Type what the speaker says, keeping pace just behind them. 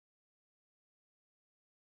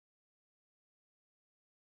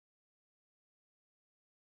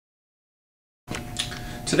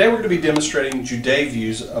Today we're going to be demonstrating Judet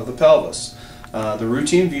views of the pelvis. The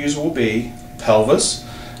routine views will be pelvis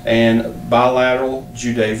and bilateral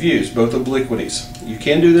Judet views, both obliquities. You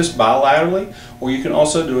can do this bilaterally or you can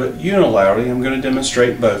also do it unilaterally. I'm going to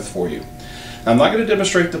demonstrate both for you. I'm not going to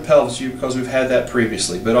demonstrate the pelvis view because we've had that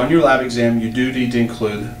previously, but on your lab exam you do need to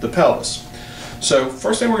include the pelvis. So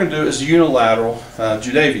first thing we're going to do is unilateral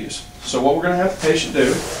Judet views. So what we're going to have the patient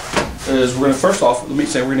do is we're going to, first off, let me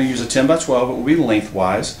say we're going to use a 10 by 12. It will be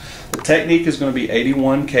lengthwise. The technique is going to be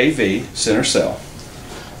 81 kV center cell.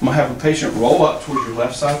 I'm going to have the patient roll up towards your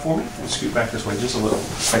left side for me and scoot back this way just a little.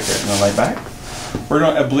 Right there, and then lay back. We're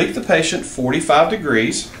going to oblique the patient 45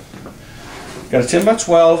 degrees. Got a 10 by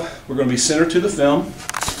 12. We're going to be centered to the film.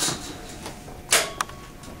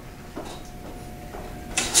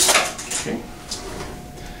 Okay.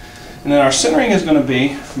 And then our centering is going to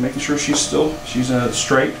be making sure she's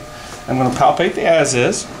straight. I'm going to palpate the as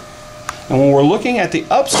is. And when we're looking at the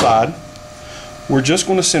upside, we're just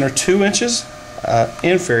going to center 2 inches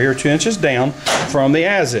inferior, 2 inches down from the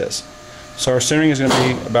as is. So our centering is going to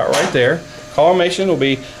be about right there. Collimation will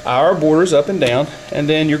be our borders up and down, and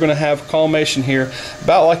then you're going to have collimation here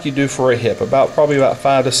about like you do for a hip, probably about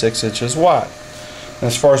 5 to 6 inches wide. And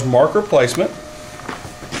as far as marker placement,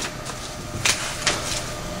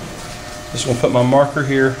 just going to put my marker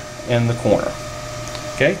here in the corner.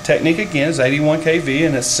 Okay, technique again is 81 kV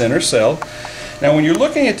and it's center cell. Now when you're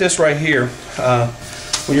looking at this right here,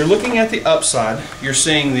 when you're looking at the upside, you're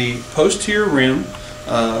seeing the posterior rim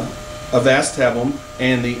of acetabulum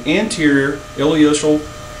and the anterior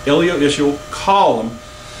ilioischial column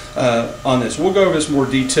on this. We'll go over this in more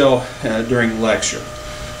detail during lecture.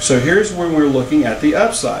 So here's when we're looking at the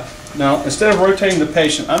upside. Now instead of rotating the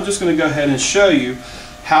patient, I'm just going to go ahead and show you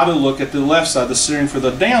how to look at the left side, the centering for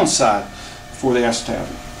the downside for the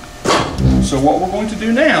acetabulum. So what we're going to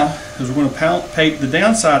do now is we're going to palpate the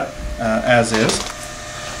downside as is,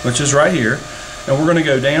 which is right here, and we're going to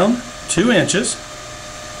go down 2 inches,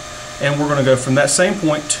 and we're going to go from that same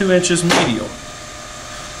point 2 inches medial.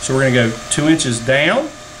 So we're going to go 2 inches down,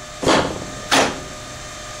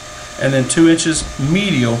 and then 2 inches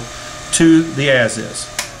medial to the as is.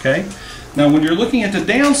 Okay. Now when you're looking at the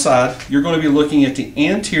downside, you're going to be looking at the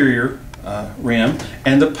anterior rim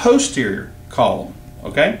and the posterior column.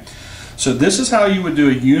 Okay, so this is how you would do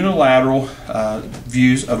a unilateral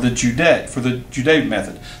views of the Judet for the Judet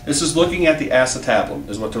method. This is looking at the acetabulum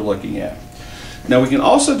is what they're looking at. Now we can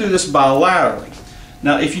also do this bilaterally.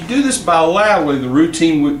 Now if you do this bilaterally, the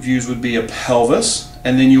routine views would be a pelvis,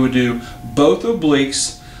 and then you would do both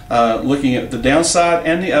obliques looking at the downside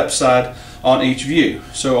and the upside on each view.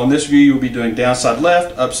 So on this view you will be doing downside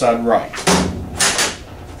left, upside right.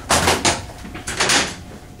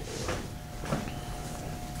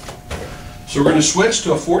 So we're going to switch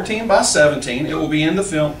to a 14 by 17. It will be in the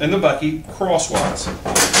film, in the bucky, crosswise.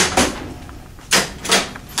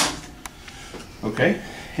 Okay,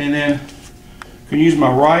 and then I can use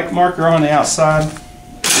my right marker on the outside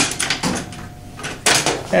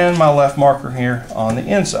and my left marker here on the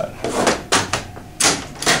inside.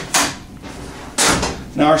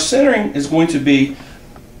 Now our centering is going to be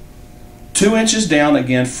 2 inches down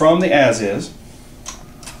again from the as is.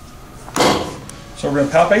 So we're going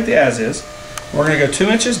to palpate the as is. We're going to go 2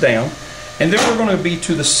 inches down, and then we're going to be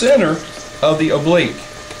to the center of the oblique.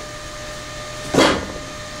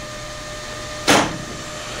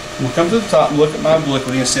 We'll come to the top and look at my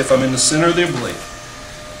obliquity and see if I'm in the center of the oblique.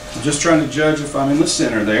 I'm just trying to judge if I'm in the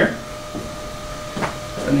center there.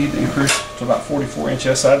 I need to increase to about 44-inch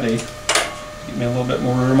SID. Give me a little bit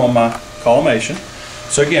more room on my collimation.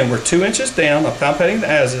 So again, we're 2 inches down. I'm palpating the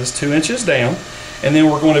as is, 2 inches down, and then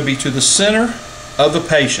we're going to be to the center of the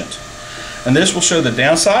patient. And this will show the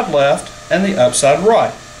downside left and the upside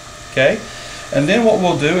right. Okay? And then what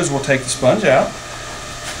we'll do is we'll take the sponge out,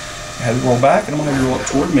 have it roll back, and I'm going to have you roll it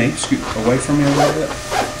toward me, scoot away from me a little bit.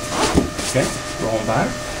 Okay, rolling back.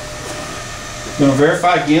 I'm going to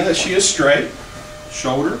verify again that she is straight.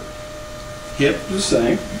 Shoulder, hip the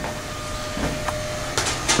same.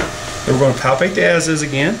 Then we're going to palpate the as is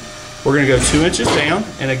again. We're going to go 2 inches down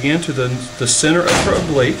and again to the center of her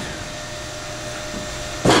oblique.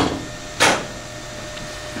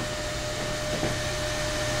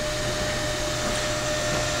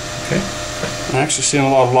 I'm actually seeing a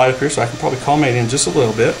lot of light up here, so I can probably collimate in just a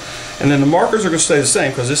little bit. And then the markers are going to stay the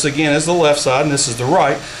same because this again is the left side and this is the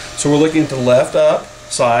right. So we're looking at the left up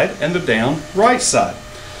side and the down right side.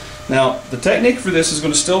 Now the technique for this is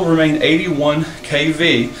going to still remain 81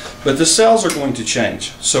 kV, but the cells are going to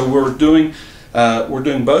change. So we're doing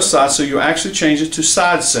both sides, so you actually change it to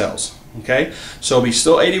side cells. Okay, so it'll be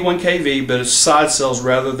still 81 kV, but it's side cells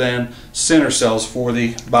rather than center cells for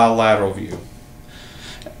the bilateral view.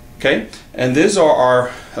 Okay, and these are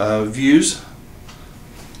our views,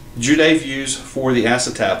 Judet views for the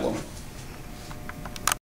acetabulum.